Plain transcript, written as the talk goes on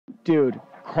Dude,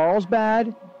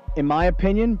 Carlsbad, in my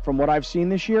opinion, from what I've seen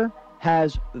this year,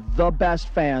 has the best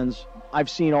fans I've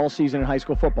seen all season in high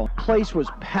school football. Place was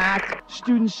packed,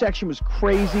 student section was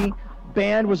crazy,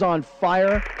 band was on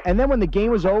fire, and then when the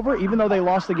game was over, even though they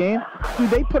lost the game,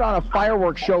 dude, they put on a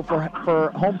fireworks show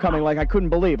for homecoming like I couldn't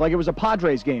believe, like it was a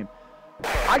Padres game.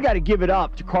 I got to give it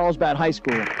up to Carlsbad High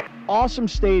School. Awesome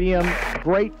stadium,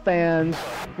 great fans,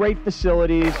 great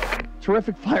facilities,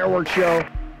 terrific fireworks show.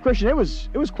 Christian, it was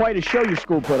quite a show your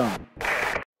school put on.